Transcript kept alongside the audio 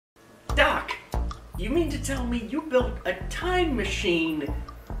Doc, you mean to tell me you built a time machine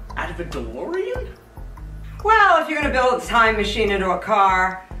out of a DeLorean? Well, if you're gonna build a time machine into a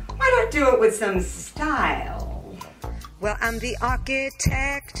car, why not do it with some style? Well, I'm the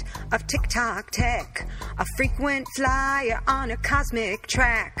architect of TikTok tech, a frequent flyer on a cosmic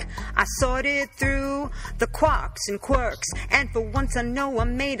track. I sorted through the quarks and quirks, and for once I know I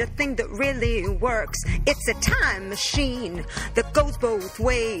made a thing that really works. It's a time machine that goes both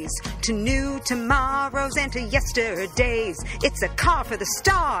ways, to new tomorrows and to yesterdays. It's a car for the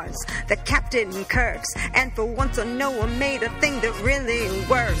stars, the Captain Kirks, and for once I know I made a thing that really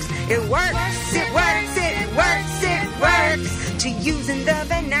works. It works, it works, it works, it works. To use in the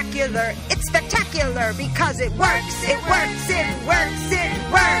vernacular, it's spectacular because it works, it works, it works,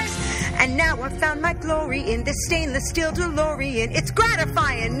 it works. And now I found my glory in this stainless steel DeLorean. It's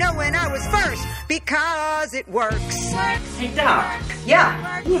gratifying knowing I was first because it works. Hey Doc,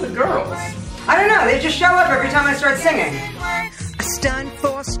 Yeah, who are the girls? I don't know, they just show up every time I start singing. A stun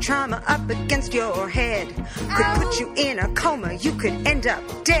force trauma up against your head could put you in a coma, you could end up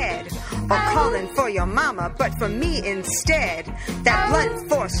dead. Or calling for your mama, but for me instead. That blunt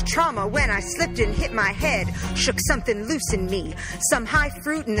force trauma when I slipped and hit my head shook something loose in me, some high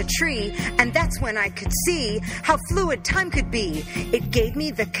fruit in the tree, and that's when I could see how fluid time could be. It gave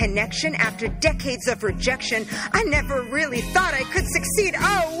me the connection after decades of rejection. I never really thought I could succeed.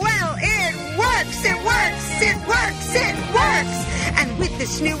 Oh well, it works, it works, it works, it works. And with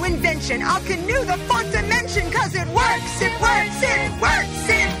this new invention, I'll canoe the fourth dimension, cause it works, it works, it works,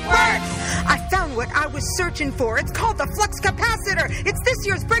 it works. I found what I was searching for. It's called the flux capacitor. It's this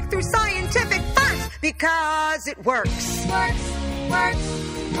year's breakthrough scientific first because it works. Works, works,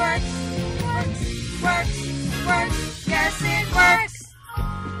 works, works, works, works. Yes, it works.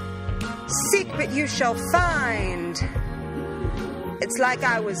 Seek but you shall find. It's like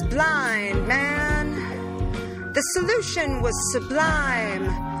I was blind, man. The solution was sublime,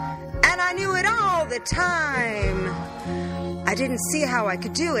 and I knew it all the time. I didn't see how I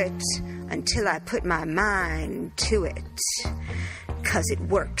could do it until I put my mind to it. 'Cause it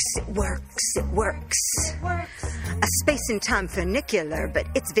works, it works, it works. A space and time funicular, but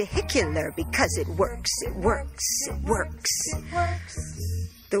it's vehicular because it works, it works, it works.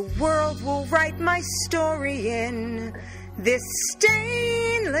 The world will write my story in this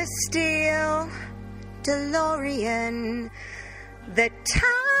stainless steel DeLorean. The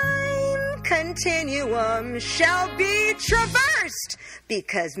time continuum shall be traversed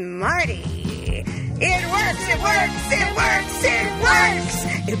because Marty, it works, it works, it works, it works.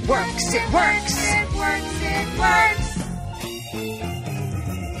 It works, it works. It works, it works.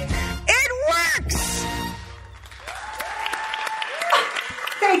 It works!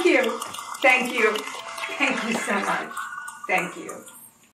 Thank you, thank you, thank you so much. Thank you.